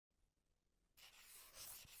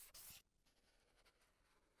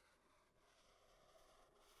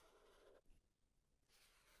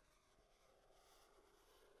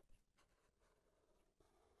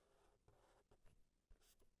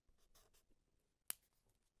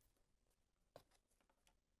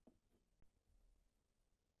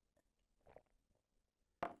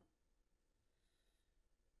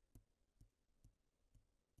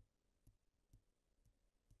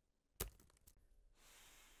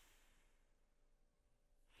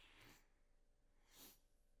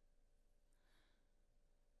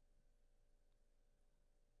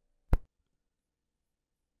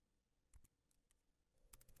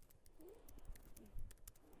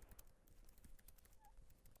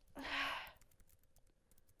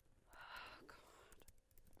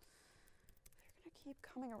keep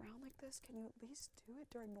coming around like this? Can you at least do it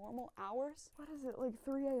during normal hours? What is it, like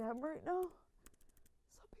 3 a.m. right now?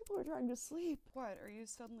 Some people are trying to sleep. What, are you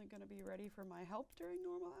suddenly going to be ready for my help during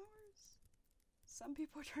normal hours? Some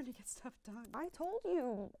people are trying to get stuff done. I told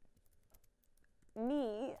you.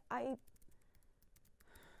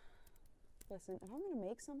 Listen, if I'm going to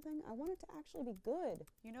make something, I want it to actually be good.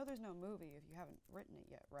 You know there's no movie if you haven't written it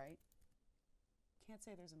yet, right? Can't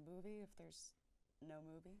say there's a movie if there's no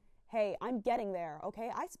movie. Hey, I'm getting there,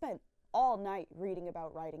 okay? I spent all night reading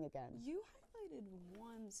about writing again. You highlighted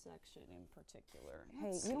one section in particular.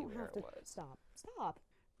 Hey, you don't have to... Stop.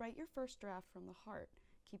 Write your first draft from the heart.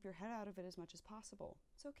 Keep your head out of it as much as possible.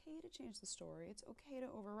 It's okay to change the story. It's okay to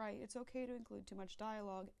overwrite. It's okay to include too much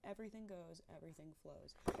dialogue. Everything goes, everything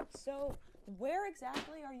flows. So, where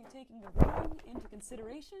exactly are you taking the reading into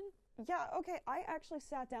consideration? Yeah, okay, I actually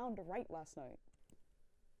sat down to write last night.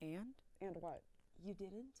 And? And what? You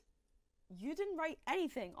didn't? You didn't write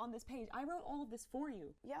anything on this page. I wrote all of this for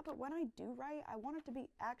you. Yeah, but when I do write, I want it to be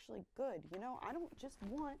actually good, you know? I don't just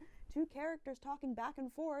want two characters talking back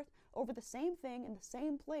and forth over the same thing in the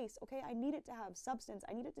same place, okay? I need it to have substance.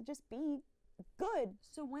 I need it to just be good.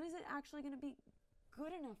 So when is it actually going to be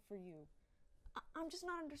good enough for you? I'm just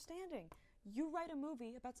not understanding. You write a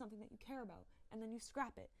movie about something that you care about, and then you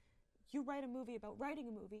scrap it. You write a movie about writing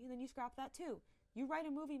a movie, and then you scrap that too. You write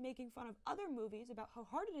a movie making fun of other movies about how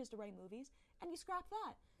hard it is to write movies, and you scrap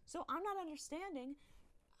that. So I'm not understanding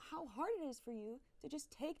how hard it is for you to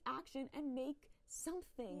just take action and make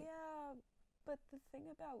something. Yeah, but the thing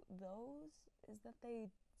about those is that they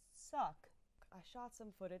suck. I shot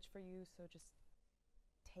some footage for you, so just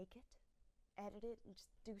take it, edit it, and just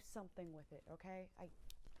do something with it, okay?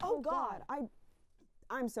 Oh God,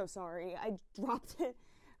 I'm so sorry. I dropped it.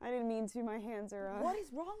 I didn't mean to. My hands are... What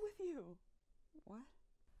is wrong with you? What?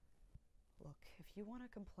 Look, if you want to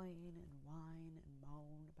complain and whine and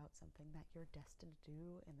moan about something that you're destined to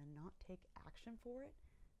do and then not take action for it,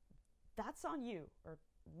 that's on you. Or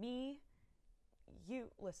me. You.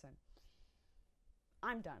 Listen.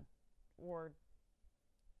 I'm done. Or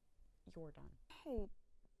you're done. Hey,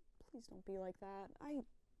 please don't be like that.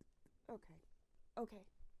 Okay.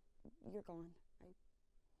 You're gone.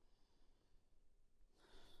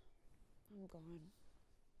 I'm gone.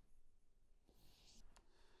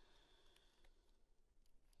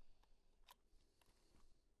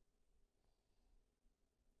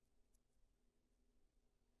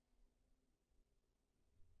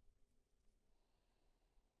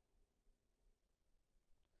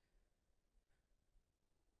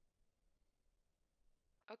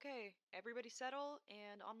 Okay, everybody settle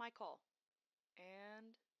and on my call.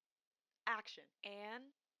 And action. And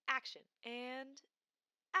action. And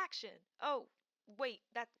action. Oh, wait,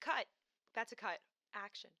 that cut. That's a cut.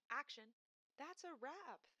 Action. Action. That's a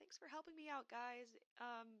wrap. Thanks for helping me out, guys.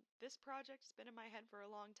 This project's been in my head for a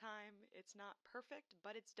long time. It's not perfect,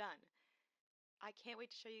 but it's done. I can't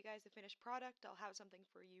wait to show you guys the finished product. I'll have something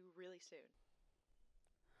for you really soon.